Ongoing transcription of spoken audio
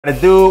The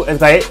dude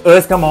is like,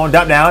 come on,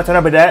 dump down, turn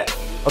up with that.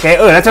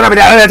 Okay, let's turn up with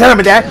that, let's turn up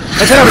with that.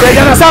 Let's turn up with that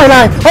down the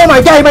sideline. Oh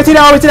my God, he might see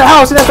that all the way to the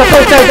house, and that's the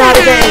first touchdown of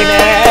the game,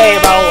 man.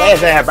 Hey, bro, where's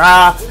that,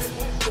 bro?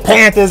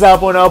 Panthers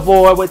up on the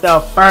board with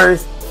the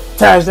first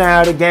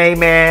touchdown of the game,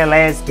 man.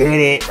 Let's get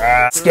it, bro.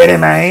 Let's get it,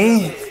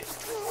 man.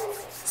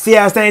 See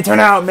how this thing turn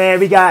out, man.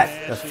 We got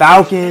the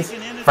Falcons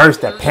versus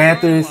the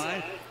Panthers.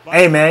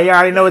 Hey, man, you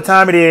already know what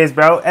time it is,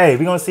 bro. Hey,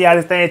 we gonna see how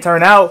this thing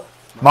turn out.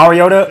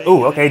 Mariota,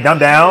 ooh, okay, dump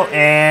down,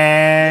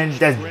 and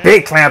that's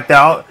big clamped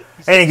out.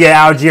 They didn't get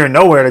Algier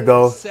nowhere to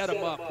go.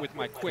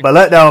 But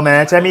look though,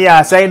 man, check me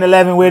out. 2nd and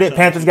 11 with it.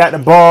 Panthers got the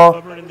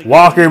ball.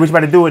 Walker, what you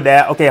about to do with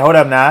that? Okay, hold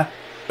up now.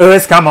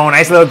 Come on,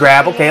 nice little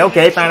grab.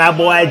 Okay, find out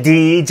boy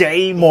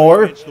DJ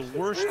Moore.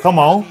 Come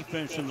on.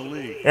 You know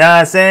what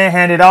I'm saying?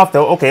 Hand it off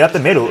though. Okay, up the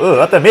middle.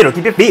 Up the middle.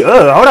 Keep your feet.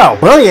 Hold on.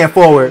 Bullying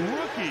forward.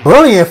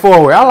 Bullying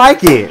forward. I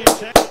like it.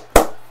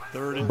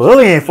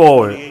 Bullying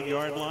forward.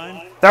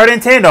 3rd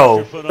and 10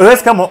 though.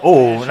 Come on.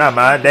 Oh, not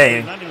mine.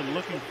 Dang.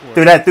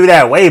 Threw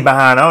that way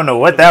behind. I don't know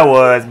what that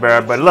was,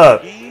 bro. But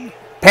look,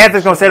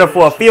 Panthers gonna set up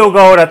for a field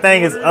goal. That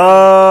thing is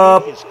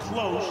up,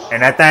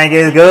 and that thing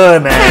is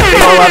good, man.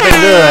 Field goal up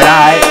and good. All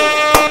right.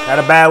 Not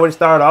a bad way to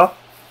start off.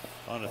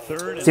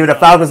 See what the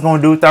Falcons gonna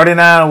do.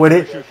 39 with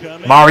it.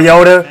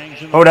 Mariota.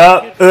 Hold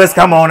up.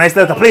 Come on. Nice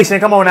little completion.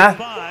 Come on now.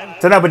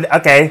 Turn up with.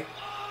 Okay.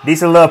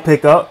 Decent little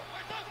pickup.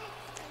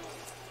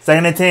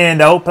 2nd and 10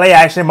 though. Play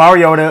action.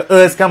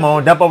 Mariota. Come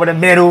on. Dump over the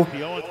middle.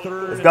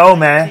 Let's go,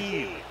 man.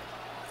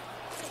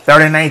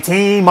 3rd and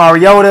 19.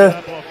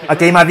 Mariota.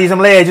 Okay, you might use some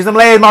legs. Use some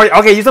legs, Mariota.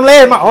 Okay, use some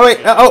legs. Oh, wait.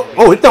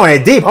 He's throwing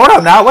it deep. Hold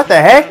up now. What the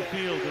heck?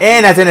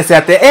 And that's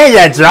intercepted. And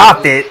you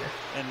dropped it.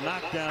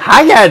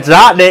 How you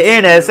dropped the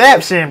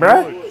interception,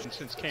 bro?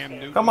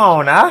 Come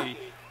on now.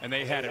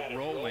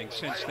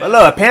 But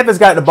look, Panthers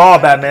got the ball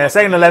back, man.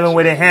 2nd and 11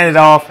 with it. Hand it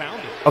off.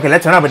 Okay,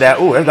 let's turn up with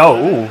that. Ooh, let's go.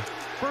 Ooh. All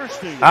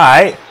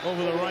right.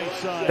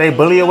 They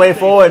bully away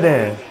forward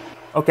then.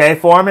 Okay,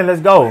 Foreman,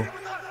 let's go.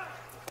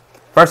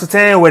 1st and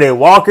 10 with it.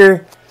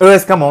 Walker.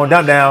 Come on,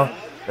 dump down.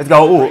 Let's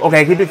go. Ooh,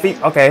 okay, keep your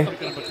feet. Okay.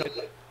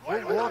 All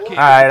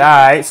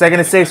right. 2nd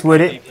and 6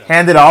 with it.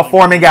 Hand it off.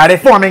 Foreman got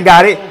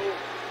it.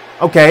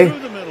 Okay.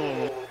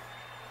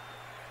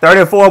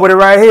 3rd and 4 with it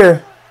right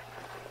here.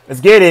 Let's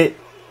get it.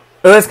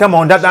 Come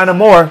on, dump down to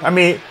more. I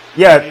mean,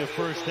 yeah.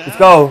 Let's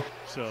go.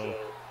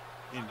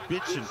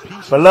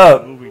 But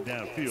look,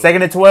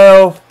 2nd and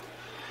 12.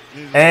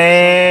 And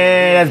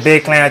that's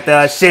big clamp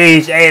there.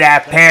 Sheesh. Hey,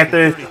 that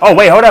Panthers. Oh,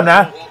 wait, hold up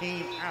now.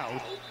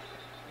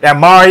 That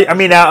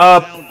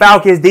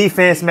Falcons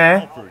defense,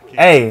 man.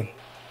 Hey.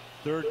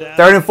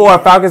 3rd and 4.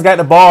 Falcons got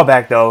the ball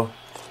back, though.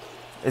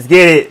 Let's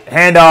get it.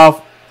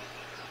 Handoff.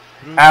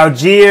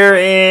 Algier,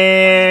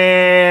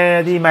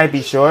 and he might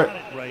be short.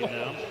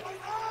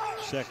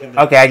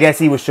 Okay, I guess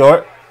he was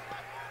short.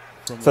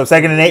 So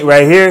 2nd and 8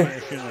 right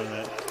here.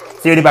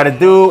 See what he about to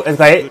do. It's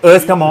like,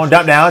 come on,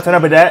 dump down. Turn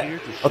up with that.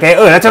 Okay,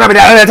 let's turn up with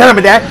that. Let's turn up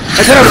with that.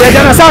 Let's turn up with that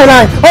down the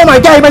sideline. Oh my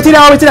God, he might see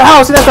that all the way to the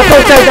house, and that's the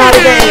first touchdown of the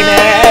game,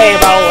 man. Hey,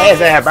 bro,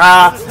 where's that,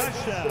 bro?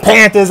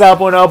 Panthers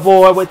up on the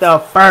board with the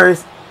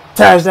first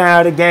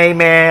touchdown of the game,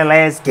 man.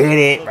 Let's get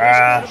it,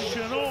 bro.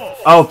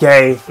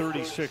 Okay.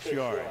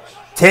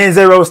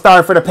 10-0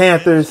 start for the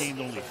Panthers.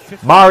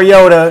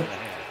 Mariota.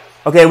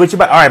 Okay, what you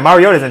about? All right,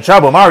 Mariota's in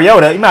trouble.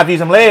 Mariota, you might have to use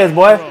some legs,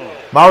 boy.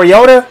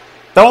 Mariota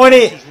throwing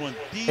it.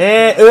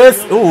 And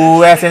ooh,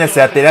 that's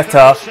intercepted. That's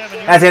tough.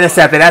 That's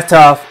intercepted. That's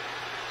tough.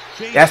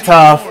 That's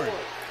tough.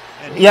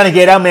 You gotta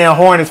get that man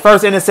Horn his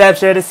first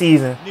interception of the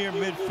season.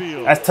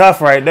 That's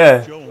tough right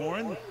there. Hey,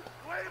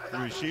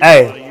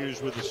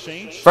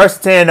 1st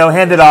and 10 though.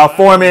 Hand it off.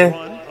 Foreman.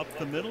 All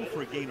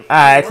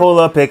right, cool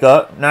little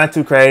pickup. Not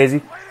too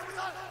crazy.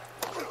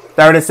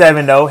 3rd and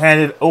 7 though.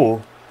 Handed.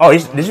 Ooh. Oh,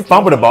 did you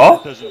fumble the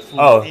ball?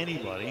 Oh.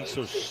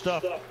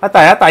 I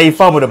thought you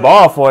fumbled the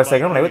ball for a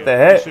second. I'm like, what the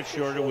heck?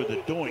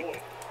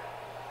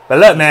 But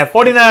look, man,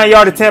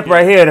 49-yard attempt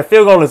right here. The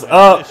field goal is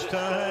up.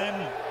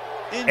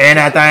 And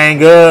that thing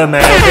good,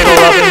 man. Field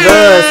goal up and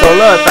good. So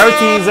look,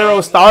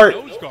 13-0 start.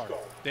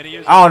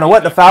 I don't know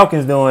what the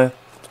Falcons doing.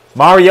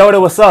 Mariota,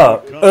 what's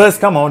up?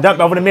 Come on, dump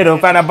over the middle.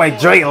 Found out by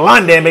Drake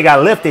London. They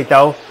got lifted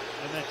though.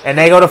 And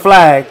they go to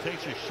flag.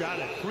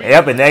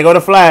 Yep, and they go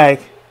to flag.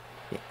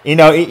 You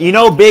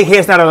know, big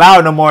hits not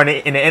allowed no more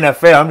in the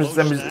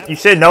NFL. You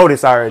should know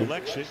this already. You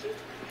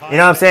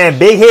know what I'm saying?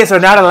 Big hits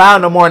are not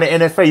allowed no more in the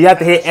NFL. You have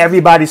to hit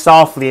everybody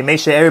softly and make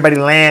sure everybody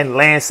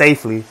land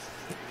safely.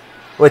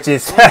 Which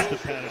is, hey,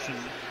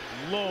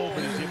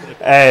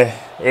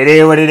 it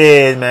is what it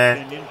is,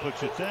 man.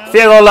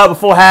 Field goal up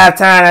before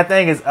halftime. That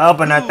thing is up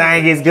and that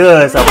thing is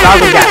good. So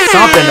Falcons got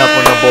something up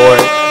on the board.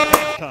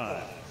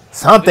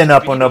 Something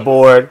up on the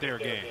board.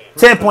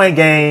 10-point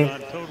game.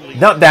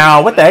 Dump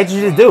down. What the heck did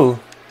you just do?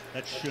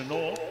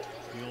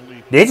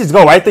 They just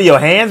go right through your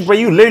hands, bro.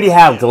 You literally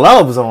have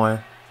gloves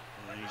on.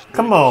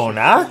 Come on,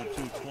 now.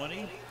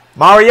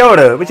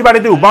 Mariota, what you about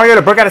to do?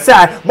 Mariota broke out the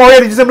side.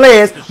 Mariota do some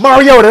legs.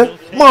 Mariota.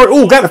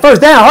 Ooh, got the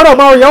first down. Hold on,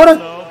 Mariota.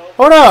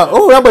 Hold up.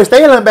 Ooh, that boy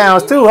staying in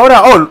bounds too. Hold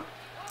on. Oh,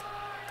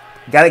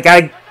 got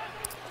it.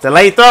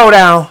 Delayed throw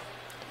down.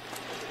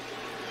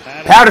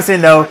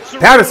 Patterson, though.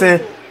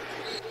 Patterson.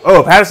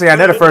 Oh, Patterson got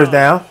another first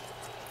down.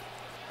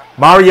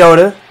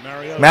 Mariota.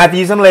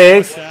 Matthews some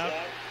legs.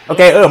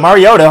 Okay,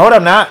 Mariota. Hold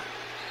up now.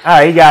 All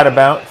right, he got a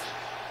bounce.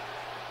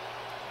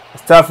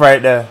 It's tough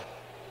right there.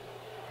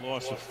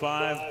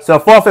 So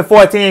 4th and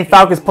 14,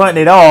 Falcons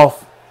punting it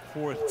off.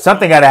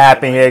 Something got to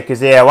happen here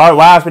because, yeah,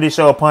 why else would he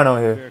show a punt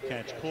on here?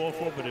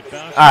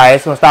 All right,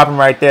 it's going to stop him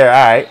right there.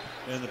 All right.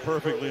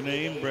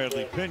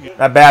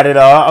 Not bad at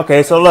all.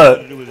 Okay, so look.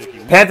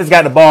 Panthers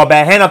got the ball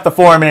back. Hand up to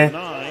Foreman.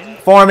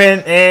 Foreman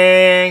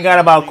and got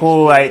about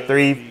cool like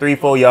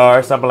 3-4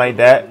 yards, something like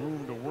that.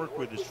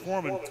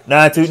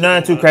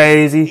 Nothing too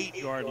crazy.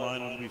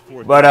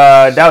 But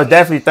that was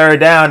definitely 3rd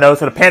down though.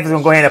 So the Panthers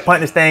gonna go ahead and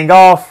punt this thing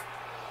off.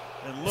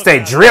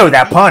 Say drill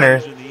that punter.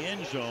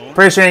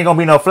 Pretty sure ain't gonna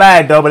be no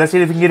flag though. But let's see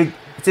if we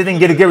can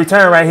get a good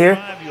return right here.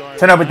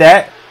 Turn up with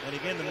that.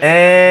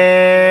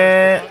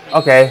 And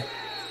okay.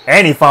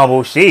 And he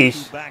fumbled.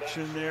 Sheesh.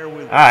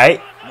 All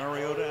right.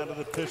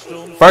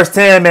 1st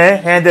 10,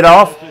 man. Hand it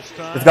off.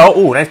 Let's go.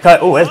 Ooh, let's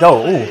cut. Ooh, let's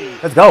go. Ooh,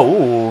 let's go.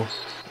 Ooh. All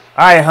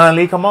right,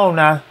 Hunley, come on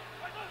now.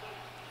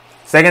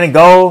 2nd and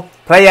goal.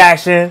 Play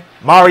action.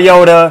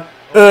 Mariota.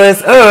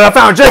 I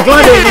found Drake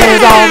London in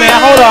his own,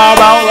 man. Hold on,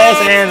 bro.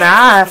 Listen,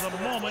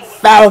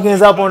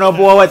 Falcons up on the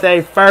board with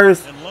their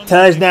first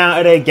touchdown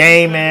of the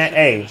game, man.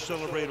 Hey,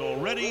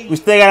 we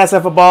still got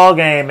ourselves a ball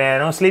game, man.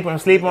 Don't sleep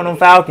on them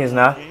Falcons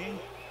now.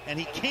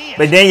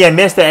 But then you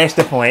missed the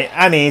extra point.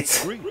 I mean,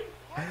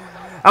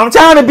 I'm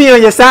trying to be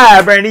on your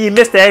side, Brandon. You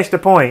missed the extra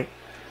point.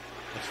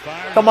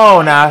 Come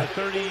on now.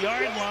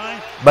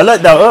 But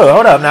look though.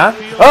 Hold up now.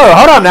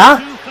 Hold up now.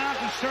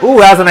 Ooh,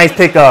 that was a nice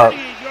pickup.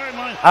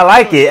 I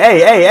like it.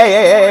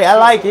 Hey. I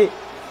like it.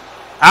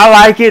 I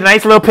like it.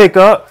 Nice little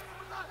pickup.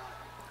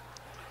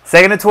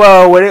 2nd and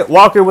 12 with it.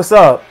 Walker, what's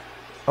up?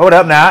 Hold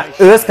up now.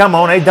 Come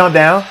on. They dump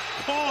down.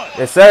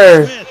 Yes,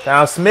 sir.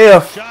 Down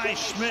Smith.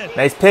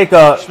 Nice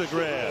pickup.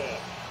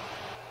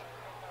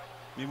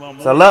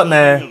 So look,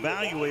 man.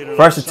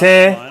 1st and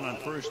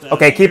 10.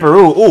 Okay, keeper.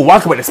 Ooh,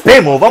 Walker with the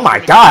spin move. Oh my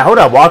God. Hold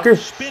up, Walker.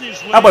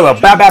 That boy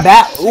went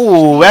bat.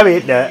 Ooh, let me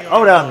hit that.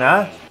 Hold up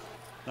now.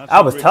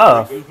 That was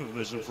tough.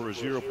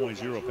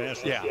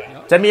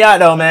 Check me out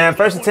though, man.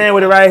 1st and 10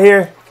 with it right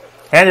here.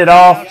 Hand it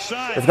off.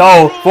 Let's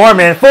go.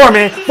 Foreman into the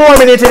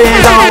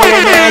end zone with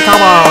it, man.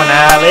 Come on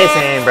now.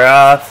 Listen,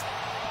 bro.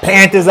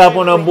 Panthers up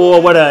on the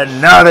board with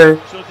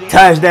another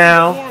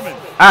touchdown.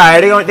 All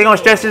right, they're gonna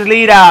stretch this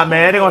lead out,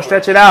 man. They're gonna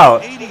stretch it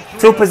out.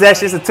 2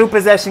 possessions, a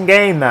 2-possession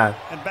game now.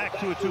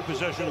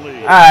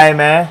 All right,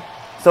 man.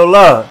 So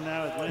look,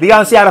 we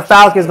gonna see how the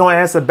Falcons gonna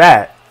answer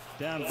back.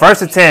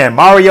 1st and 10,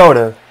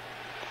 Mariota.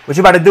 What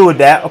you about to do with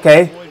that?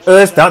 Okay.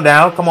 Dump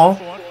down. Come on.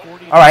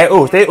 All right.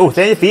 Stay on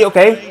your feet.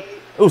 Okay.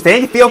 Stay on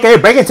your feet. Okay.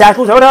 Breaking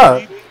tackles. Hold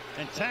up.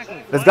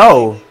 Let's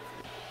go.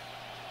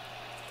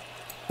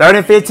 3rd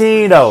and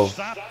 15 though.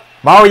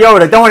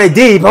 Mariota throwing it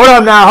deep. Hold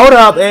up now. Hold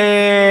up.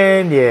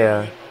 And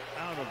yeah.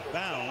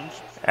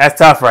 That's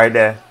tough right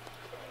there.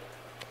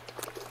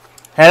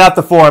 Head up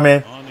to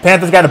Foreman.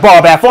 Panthers got the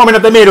ball back. Foreman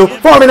up the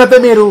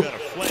middle.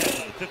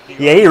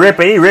 Yeah, he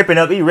ripping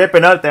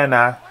up there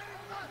now.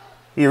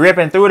 He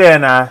ripping through there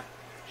now.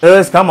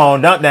 Come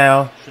on, dump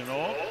down.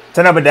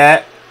 Turn up with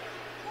that.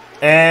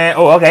 And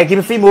okay, keep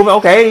his feet moving.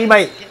 Okay, he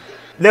might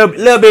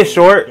little bit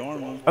short.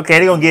 Okay,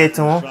 they're gonna get it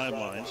to him.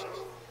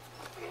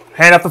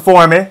 Hand up to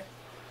Foreman.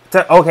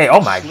 Okay,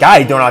 oh my God,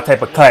 he's doing all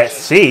type of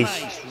cuts.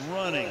 Sheesh.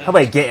 How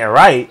about getting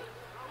right?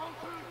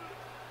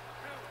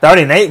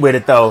 3rd and 8 with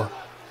it though.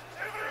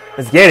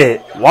 Let's get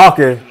it.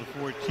 Walker.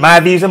 Might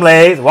be some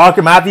legs.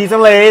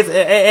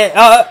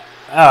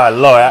 Oh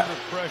Lord.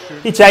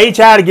 He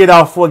tried to get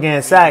off for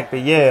getting sacked,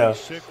 but yeah.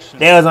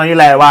 That was on you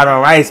like white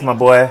on rice, my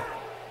boy.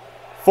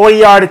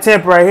 40-yard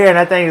attempt right here, and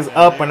that thing is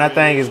up, and that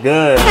thing is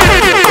good.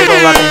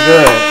 It's looking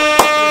good.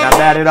 Not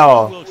bad at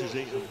all.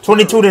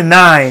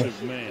 22-9.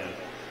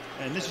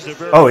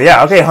 Oh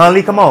yeah, okay,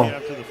 Hunley, come on.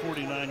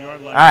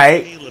 All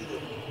right.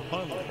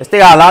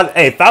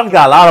 Falcons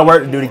got a lot of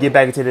work to do to get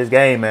back into this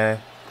game, man.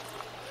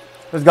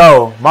 Let's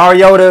go,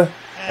 Mariota,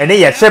 and then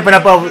you're tripping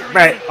up over.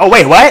 Right. Oh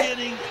wait, what?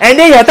 And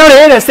then you throw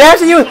the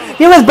interception.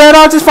 He was better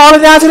off just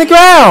falling down to the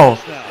ground.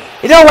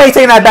 You know why he's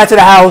taking that back to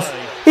the house?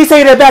 He's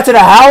taking it back to the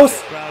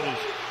house.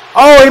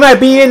 Oh, he might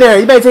be in there.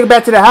 He might take it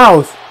back to the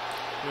house.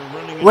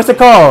 What's the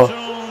call?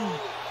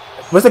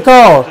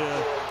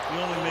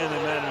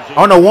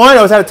 On the 1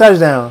 or was that a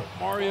touchdown?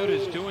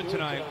 Mariota's doing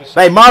tonight.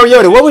 Like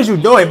Mariota, what was you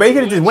doing, bro? You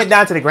could have just went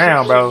down to the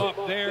ground, bro.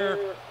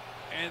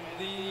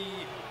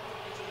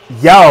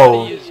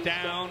 Yo.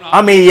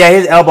 I mean, yeah,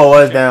 his elbow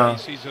was down.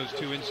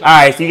 All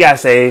right, so you got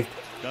saved.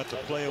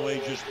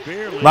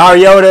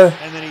 Mariota.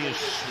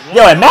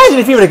 Yo, imagine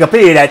if he would have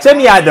completed that. Check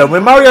me out, though.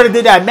 When Mariota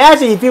did that,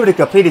 imagine if he would have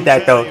completed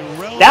that, though.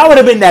 That would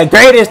have been the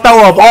greatest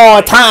throw of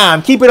all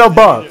time. Keep it a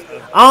buck.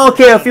 I don't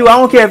care if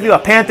you a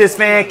Panthers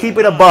fan. Keep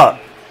it a buck.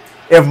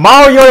 If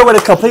Mariota would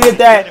have completed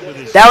that,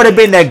 that would have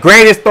been the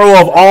greatest throw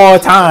of all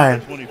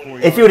time.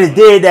 If you would have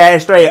did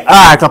that straight,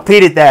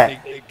 completed that.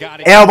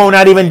 Elbow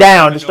not even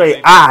down, just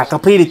straight,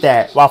 completed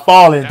that while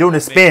falling, doing the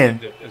spin.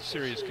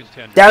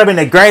 That'd have been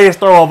the greatest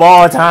throw of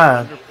all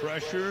time.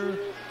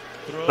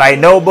 Like,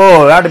 no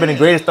bull. That'd have been the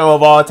greatest throw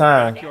of all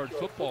time. But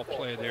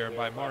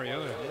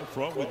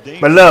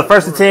look,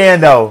 1st and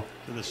 10, though.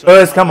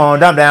 Come on,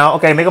 dump down.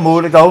 Okay, make a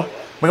move to go.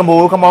 Make a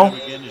move, come on.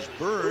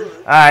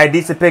 Alright,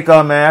 decent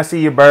pickup, man. I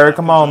see you, Bird.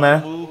 Come on,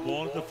 man.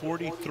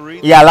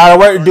 Yeah, a lot of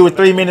work to do with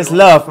 3 minutes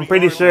left. I'm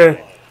pretty sure.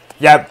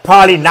 Yeah,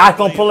 probably not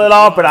going to pull it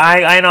off, but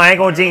I ain't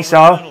going to jinx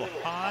y'all.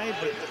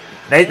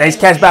 Nice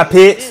catch by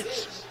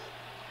Pitts.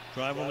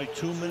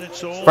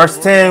 1st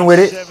and 10 with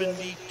it.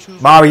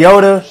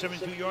 Mariota.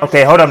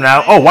 Okay, hold up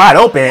now. Oh, wide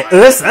open.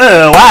 Why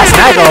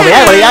smack over?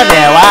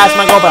 Why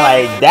smack over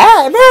like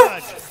that,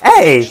 man?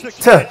 Hey,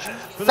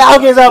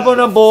 Falcons up on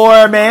the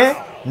board, man.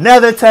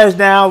 Another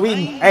touchdown.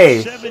 We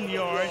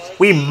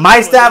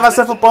might still have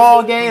ourselves a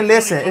ball game.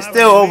 Listen, it's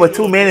still over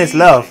 2 minutes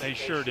left.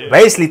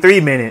 Basically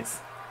 3 minutes.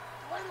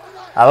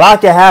 A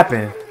lot can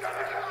happen.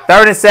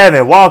 3rd and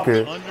 7,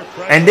 Walker.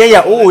 And then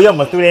you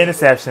almost threw the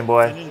interception,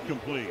 boy.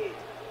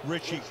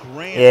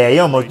 Yeah,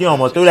 you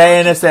almost threw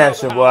that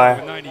interception,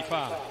 boy.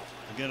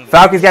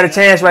 Falcons got a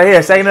chance right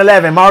here. 2nd and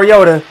 11,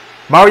 Mariota.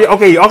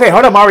 Okay,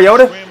 hold up,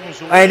 Mariota.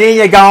 And then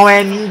you're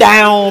going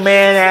down,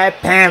 man. That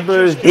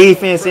Panthers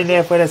defense in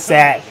there for the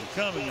sack.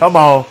 Come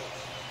on.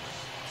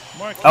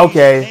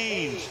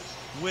 Okay.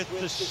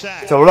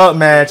 So look,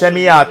 man, check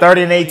me out.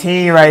 3rd and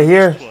 18 right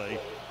here.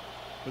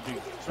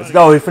 Let's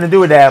go. We're finna do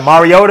with that.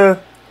 Mariota.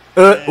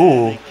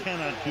 Ooh.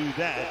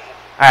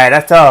 Alright,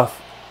 that's tough.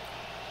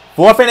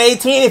 4th and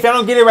 18, if y'all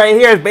don't get it right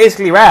here, it's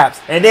basically wraps.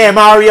 And then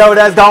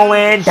Mariota's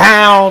going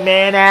down,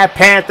 man. That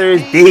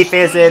Panthers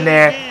defense in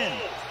there.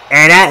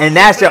 And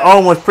that should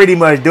almost pretty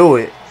much do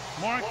it.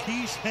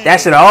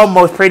 That should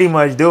almost pretty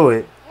much do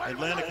it.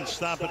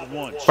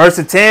 1st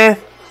and 10.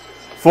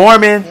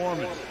 Foreman.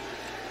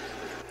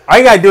 All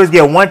you got to do is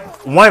get one.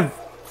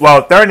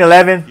 Well, 3rd and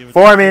 11.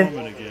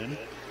 Foreman.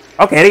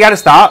 Okay, they got to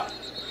stop.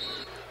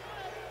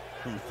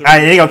 All right,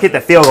 they're going to kick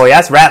the field goal.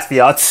 That's wraps for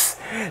y'all.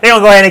 They're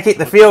going to go ahead and kick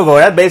the field goal.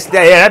 That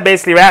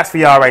basically wraps for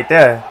y'all right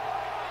there.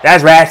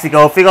 That's wraps to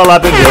go. Field goal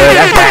up and good.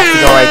 That's wraps to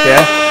go right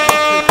there.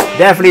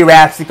 Definitely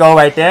wraps to go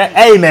right there.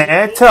 Hey,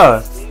 man,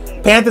 tough.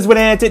 Panthers went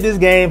in and took this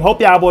game. Hope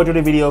y'all enjoyed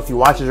the video. If you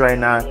watch this right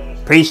now,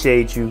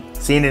 appreciate you.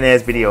 See you in the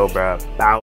next video, bro. Bye.